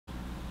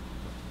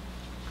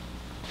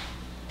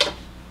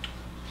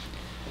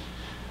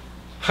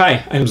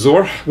Hi, I'm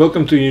Zor.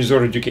 Welcome to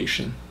Unizor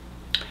Education.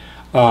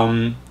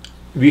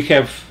 We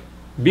have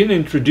been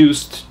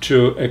introduced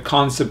to a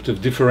concept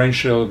of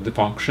differential of the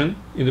function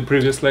in the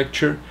previous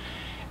lecture,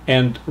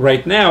 and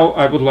right now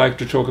I would like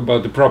to talk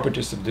about the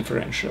properties of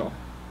differential.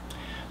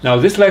 Now,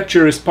 this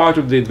lecture is part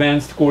of the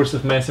advanced course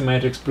of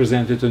mathematics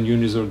presented on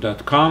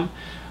unizor.com.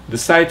 The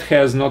site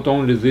has not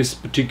only this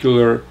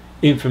particular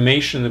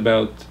information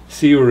about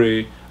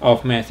theory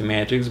of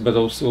mathematics, but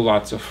also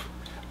lots of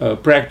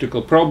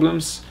practical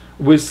problems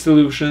with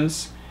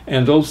solutions,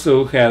 and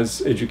also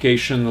has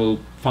educational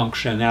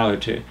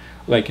functionality,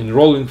 like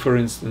enrolling, for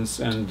instance,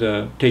 and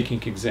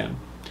taking exam.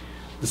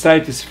 The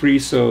site is free,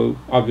 so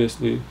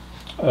obviously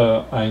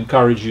I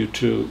encourage you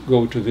to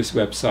go to this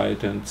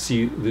website and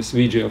see this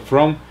video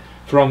from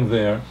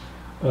there.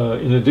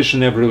 In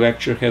addition, every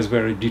lecture has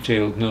very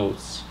detailed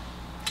notes.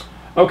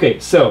 Okay,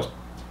 so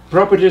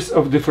properties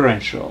of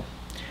differential.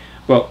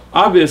 Well,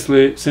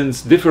 obviously,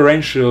 since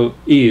differential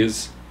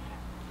is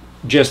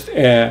just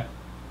a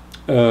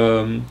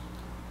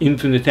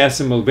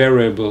infinitesimal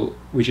variable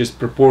which is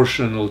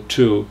proportional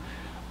to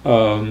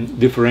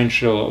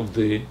differential of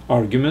the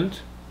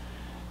argument,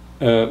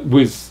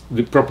 with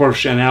the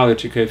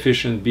proportionality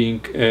coefficient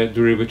being a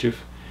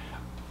derivative.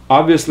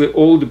 Obviously,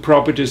 all the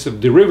properties of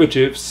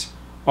derivatives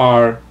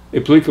are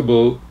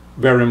applicable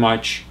very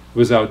much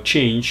without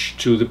change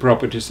to the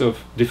properties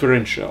of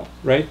differential,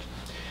 right?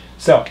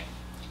 So,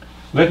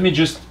 let me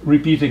just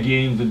repeat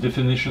again the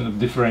definition of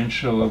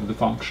differential of the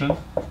function.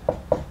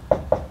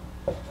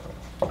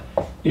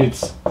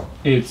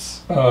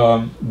 It's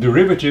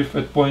derivative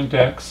at point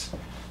x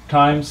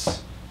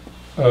times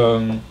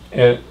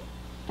a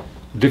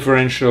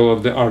differential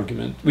of the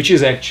argument, which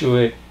is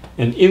actually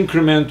an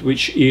increment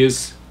which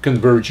is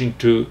converging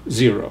to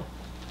 0.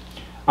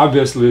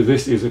 Obviously,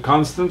 this is a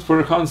constant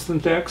for a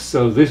constant x,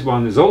 so this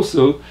one is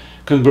also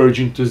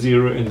converging to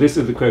 0, and this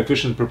is the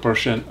coefficient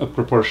of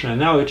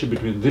proportionality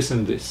between this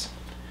and this,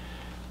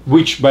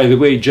 which, by the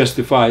way,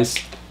 justifies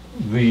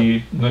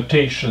the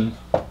notation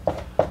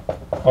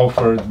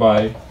offered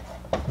by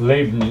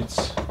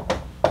Leibniz,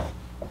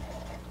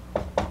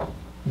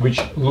 which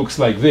looks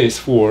like this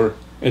for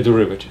a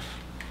derivative.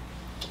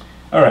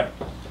 All right,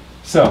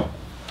 so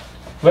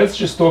let's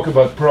just talk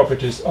about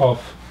properties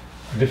of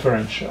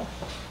differential.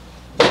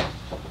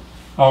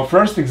 Our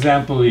first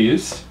example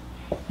is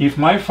if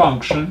my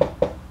function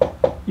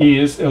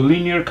is a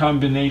linear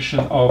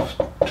combination of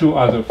two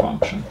other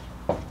functions.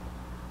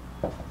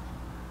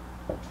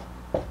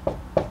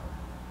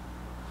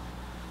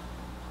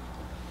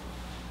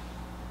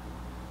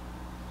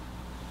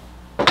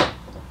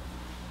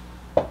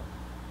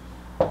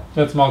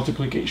 That's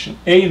multiplication.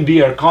 A and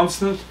B are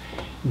constant,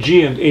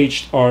 G and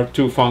H are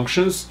two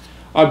functions.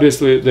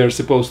 Obviously, they're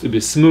supposed to be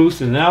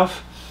smooth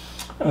enough,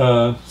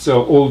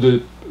 so all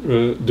the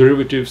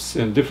derivatives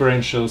and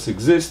differentials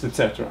exist,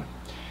 etc.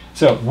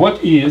 So,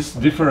 what is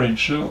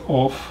differential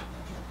of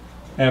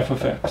f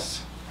of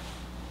x?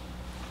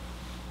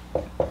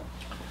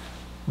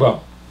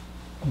 Well,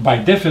 by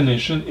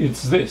definition,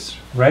 it's this,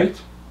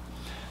 right?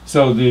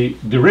 So, the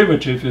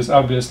derivative is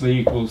obviously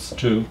equals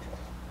to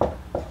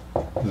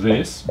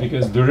this,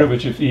 because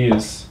derivative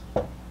is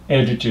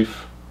additive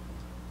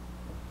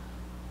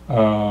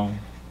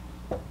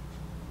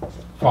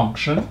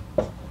function,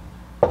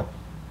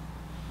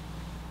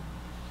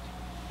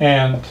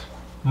 and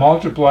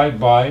multiplied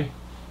by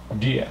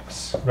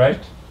dx, right?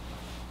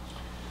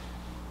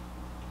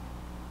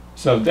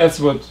 So that's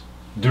what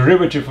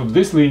derivative of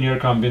this linear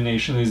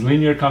combination is,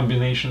 linear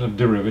combination of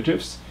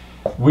derivatives,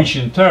 which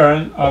in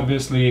turn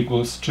obviously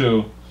equals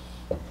to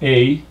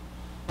a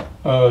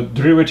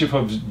derivative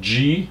of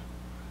g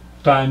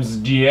times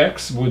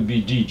dx would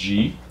be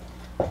dg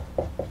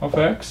of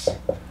x,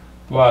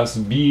 plus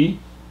b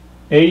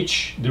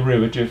h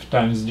derivative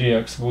times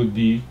dx would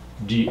be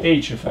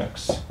dh of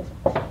x.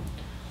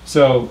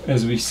 So,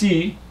 as we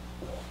see,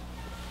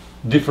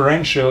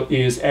 differential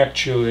is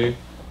actually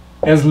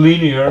as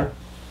linear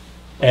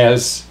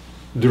as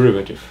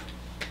derivative.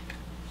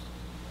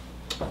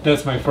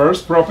 That's my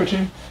first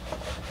property.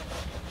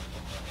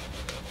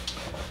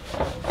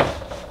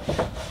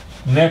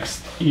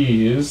 Next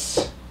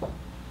is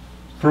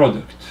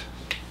product.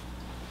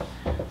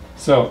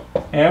 So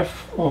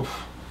f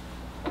of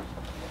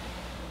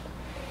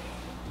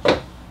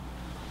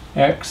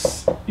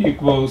x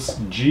equals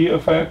g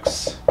of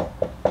x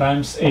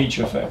times h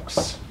of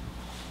x.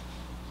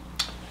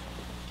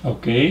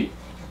 Okay,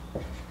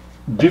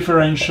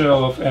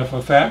 differential of f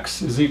of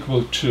x is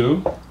equal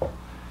to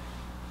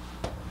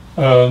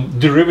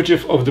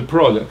derivative of the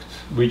product,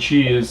 which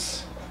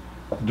is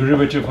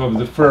derivative of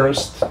the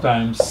first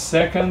times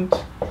second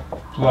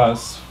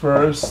plus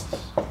first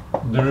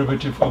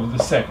derivative of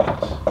the second,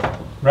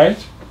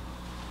 right?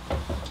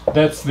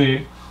 That's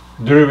the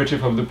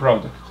derivative of the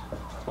product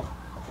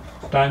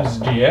times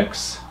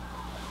dx,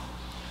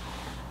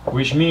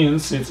 which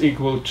means it's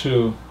equal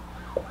to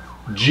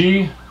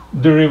g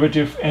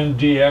derivative and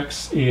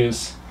dx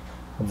is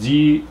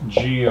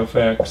dg of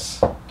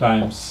x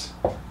times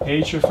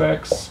h of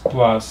x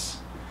plus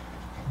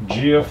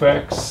g of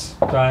x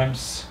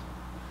times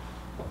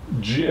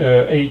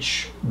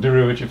h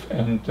derivative,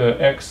 and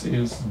x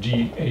is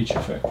dh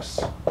of x.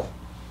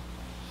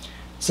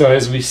 So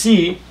as we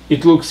see,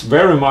 it looks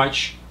very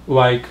much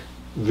like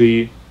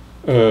the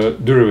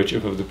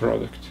derivative of the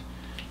product.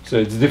 So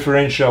it's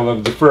differential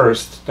of the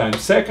first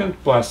times second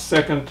plus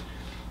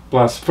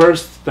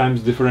first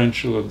times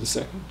differential of the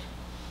second.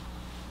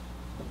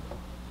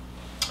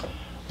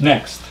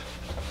 Next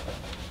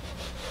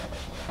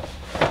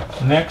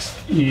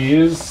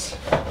is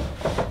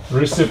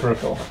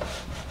reciprocal.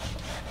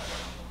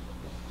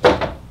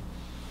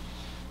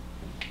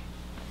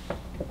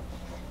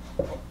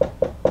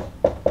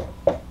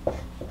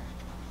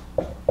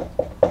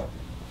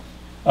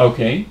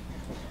 Okay,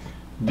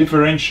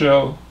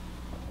 differential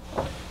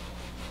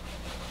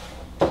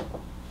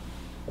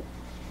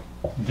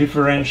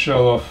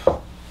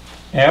of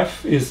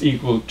f is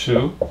equal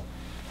to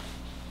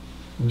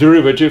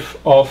derivative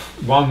of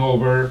 1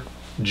 over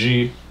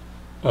g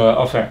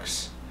of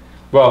x.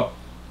 Well,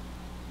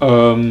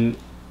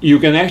 you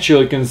can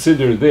actually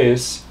consider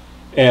this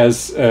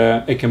as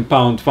a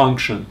compound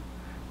function.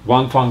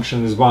 One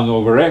function is 1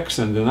 over x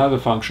and another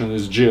function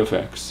is g of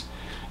x.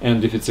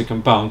 And if it's a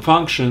compound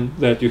function,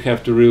 that you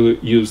have to really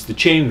use the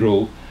chain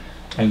rule,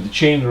 and the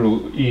chain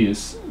rule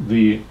is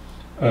the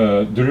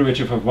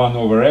derivative of 1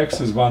 over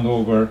x is 1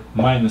 over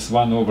minus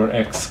 1 over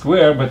x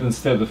squared, but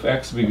instead of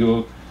x we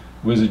go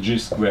with a g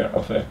squared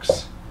of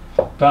x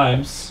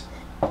times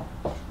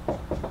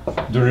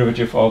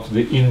derivative of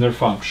the inner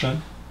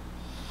function,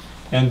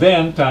 and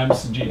then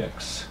times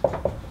dx,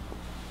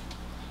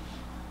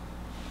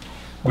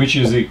 which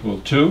is equal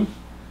to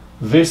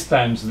this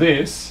times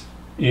this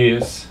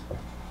is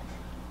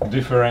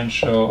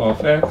differential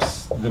of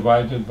x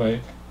divided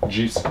by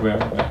g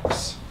squared of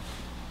x.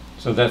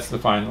 So that's the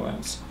final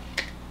answer.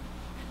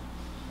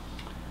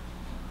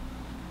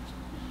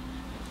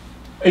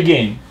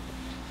 Again,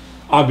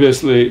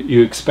 obviously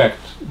you expect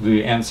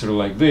the answer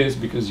like this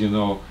because you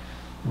know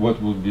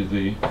what would be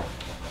the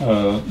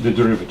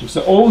derivative.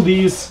 So all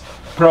these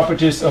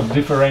properties of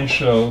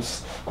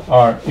differentials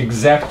are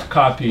exact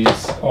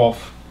copies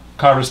of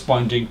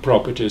corresponding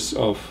properties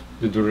of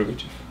the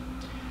derivative.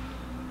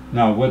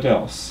 Now what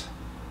else?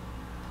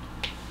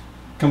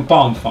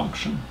 Compound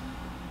function.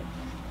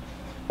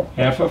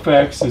 F of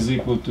x is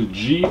equal to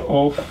g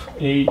of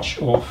h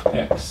of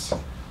x.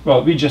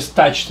 Well, we just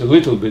touched a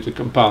little bit a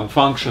compound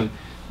function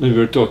when we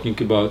were talking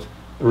about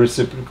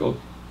reciprocal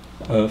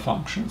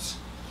functions.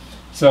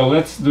 So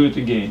let's do it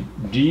again.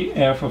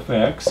 df of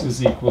x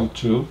is equal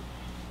to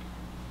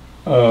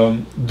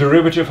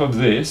derivative of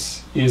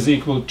this is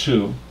equal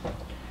to,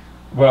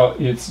 well,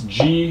 it's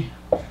g,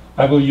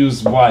 I will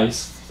use y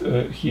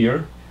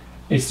here,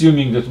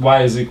 assuming that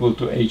y is equal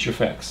to h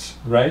of x,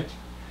 right?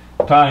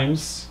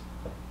 Times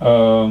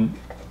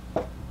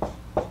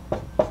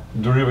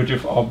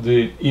derivative of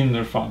the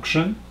inner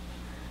function,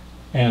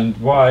 and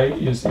y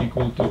is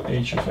equal to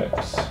h of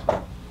x.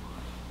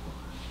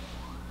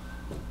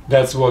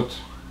 That's what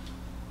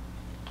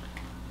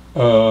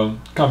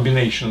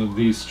combination of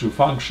these two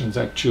functions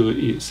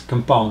actually is,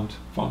 compound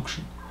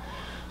function.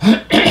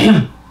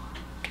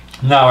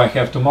 Now I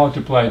have to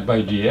multiply it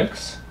by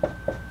dx,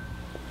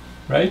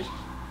 right?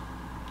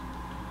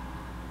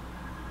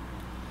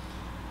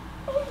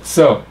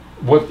 So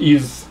what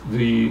is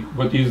the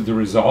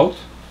result?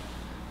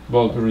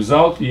 Well, the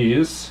result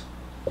is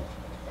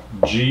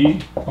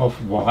g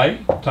of y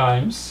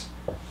times,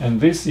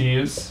 and this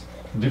is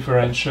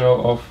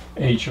differential of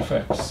h of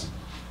x,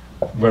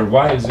 where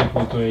y is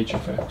equal to h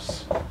of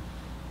x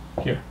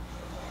here.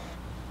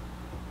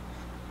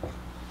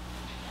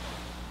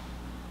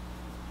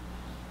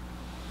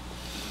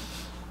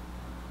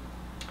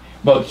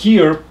 But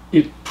here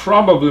it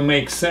probably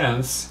makes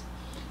sense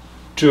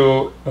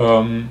to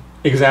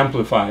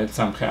exemplify it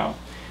somehow.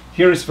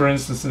 Here is, for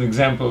instance, an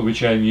example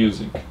which I'm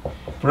using.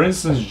 For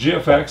instance, g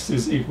of x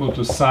is equal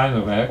to sine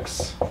of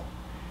x,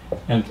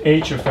 and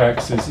h of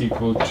x is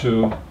equal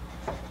to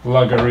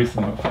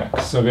logarithm of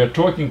x. So we are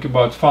talking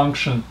about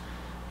function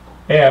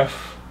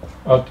f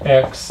of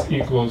x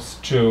equals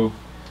to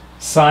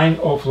sine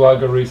of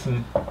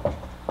logarithm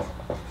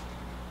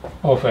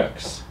of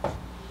x.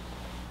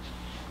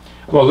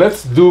 Well,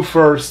 let's do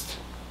first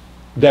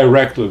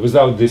directly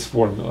without this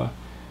formula.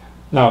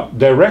 Now,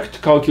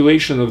 direct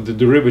calculation of the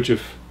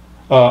derivative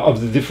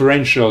of the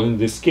differential in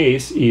this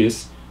case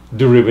is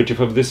derivative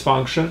of this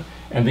function,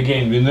 and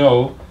again we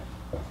know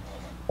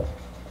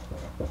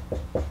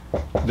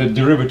that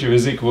derivative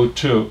is equal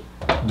to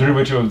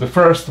derivative of the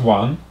first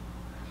one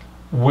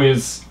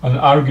with an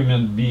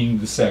argument being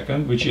the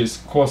second, which is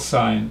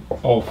cosine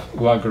of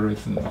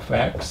logarithm of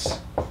x,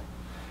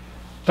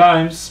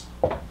 times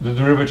the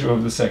derivative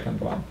of the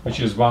second one, which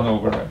is 1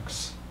 over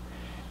x,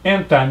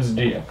 and times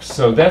dx.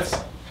 So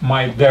that's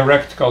my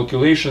direct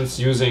calculations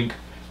using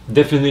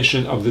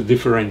definition of the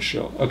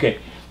differential. Okay,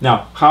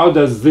 now how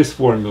does this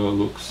formula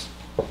look?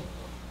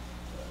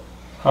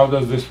 How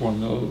does this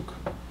formula look?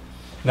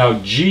 Now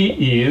g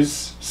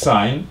is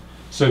sine,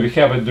 so we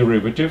have a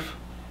derivative,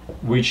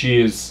 which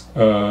is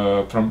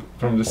from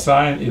the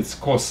sign, it's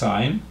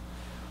cosine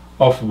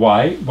of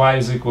y. Y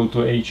is equal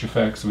to h of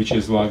x, which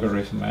is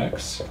logarithm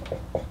x,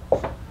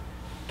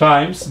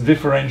 times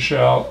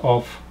differential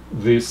of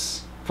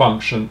this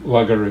function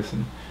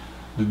logarithm.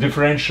 The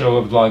differential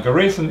of the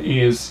logarithm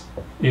is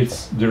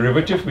its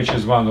derivative, which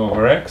is 1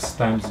 over x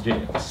times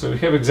dx. So we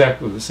have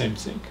exactly the same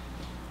thing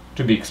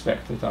to be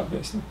expected,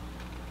 obviously.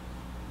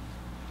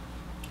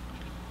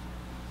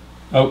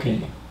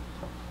 Okay.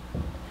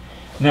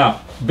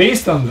 Now,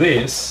 based on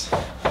this,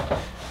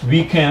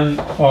 we can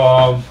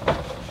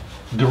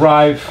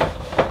derive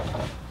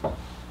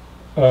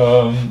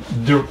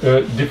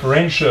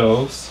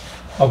differentials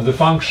of the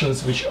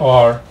functions which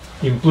are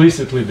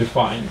implicitly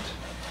defined.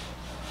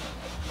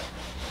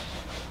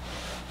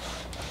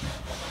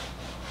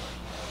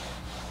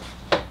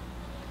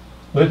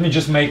 Let me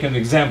just make an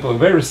example, a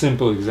very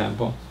simple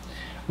example.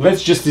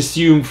 Let's just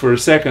assume for a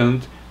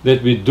second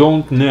that we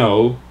don't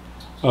know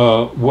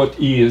what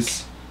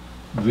is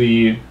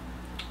the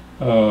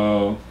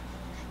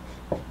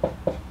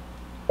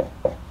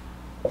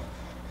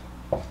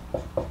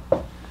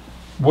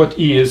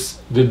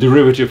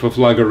derivative of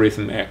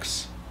logarithm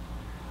x.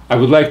 I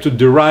would like to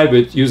derive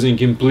it using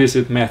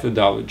implicit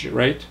methodology,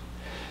 right?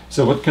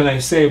 So what can I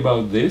say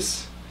about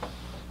this?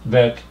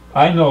 That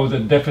I know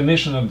that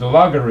definition of the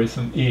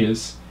logarithm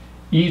is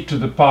e to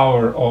the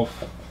power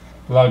of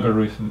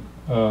logarithm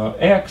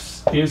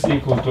x is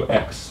equal to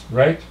x,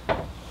 right?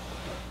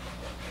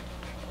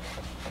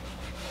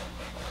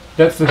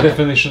 That's the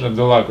definition of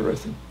the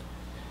logarithm.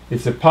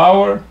 It's a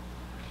power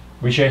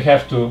which I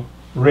have to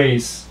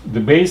raise the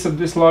base of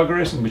this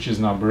logarithm, which is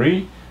number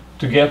e,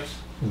 to get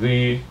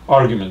the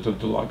argument of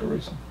the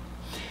logarithm.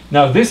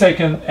 Now this I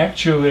can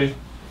actually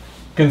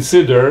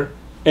consider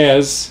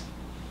as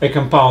a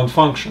compound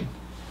function.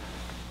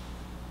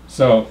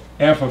 So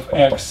f of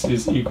x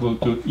is equal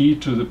to e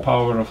to the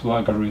power of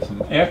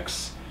logarithm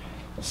x.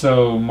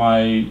 So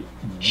my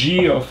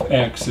g of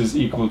x is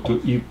equal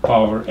to e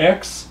power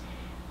x,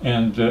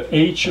 and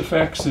h of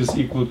x is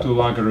equal to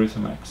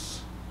logarithm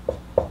x,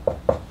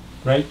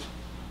 right?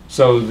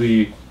 So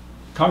the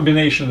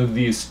combination of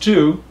these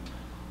two,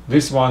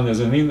 this one is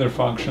an inner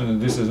function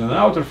and this is an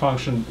outer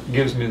function,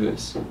 gives me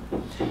this.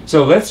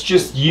 So let's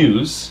just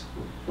use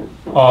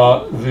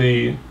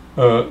the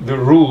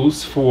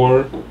rules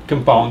for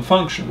compound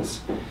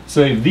functions.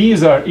 So if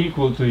these are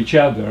equal to each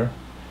other,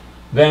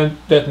 then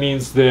that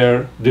means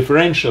their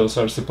differentials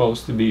are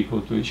supposed to be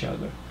equal to each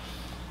other.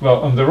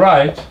 Well, on the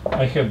right,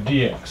 I have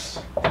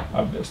dx,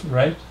 obviously,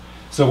 right?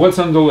 So what's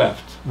on the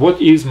left?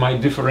 What is my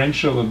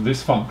differential of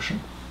this function?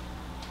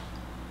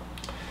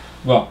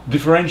 Well,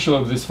 differential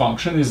of this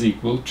function is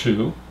equal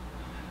to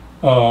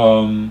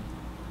the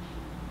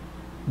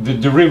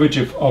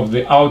derivative of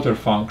the outer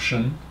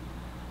function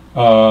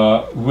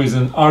with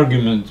an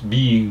argument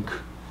being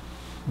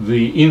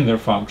the inner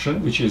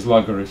function, which is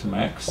logarithm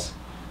x.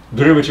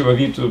 Derivative of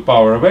e to the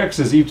power of x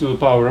is e to the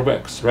power of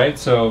x, right?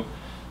 So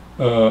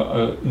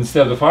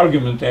instead of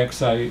argument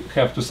x, I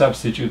have to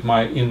substitute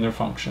my inner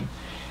function.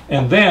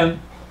 And then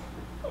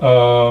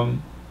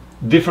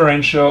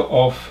differential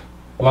of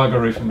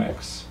logarithm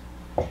x.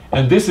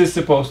 And this is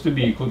supposed to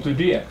be equal to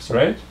dx,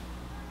 right?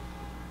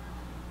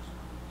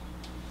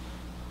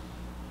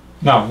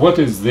 Now, what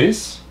is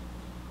this?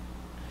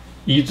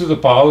 E to the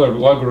power of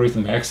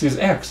logarithm x is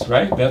x,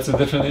 right? That's the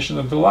definition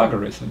of the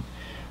logarithm,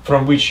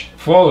 from which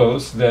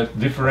follows that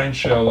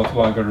differential of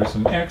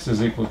logarithm x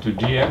is equal to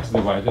dx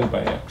divided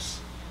by x,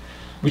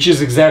 which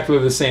is exactly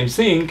the same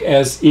thing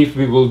as if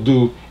we will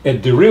do a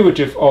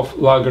derivative of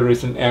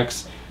logarithm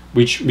x,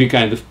 which we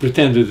kind of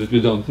pretended that we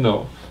don't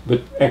know,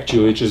 but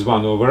actually it is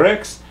 1 over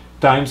x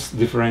times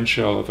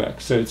differential of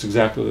x. So it's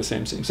exactly the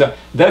same thing. So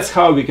that's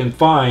how we can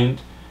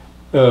find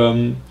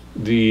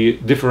the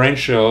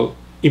differential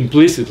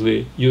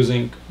implicitly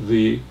using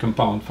the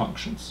compound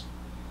functions.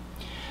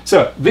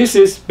 So this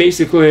is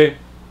basically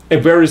a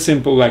very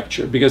simple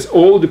lecture, because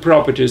all the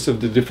properties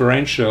of the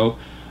differential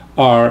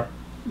are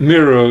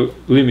mirror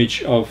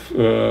image of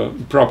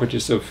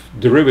properties of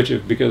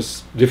derivative,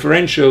 because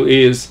differential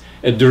is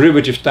a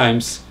derivative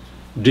times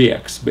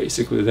dx,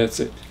 basically. That's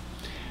it.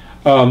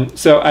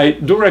 So I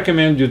do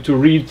recommend you to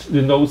read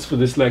the notes for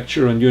this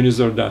lecture on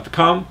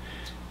unizor.com,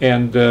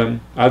 and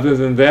other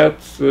than that,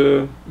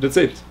 that's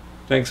it.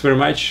 Thanks very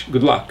much.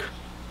 Good luck.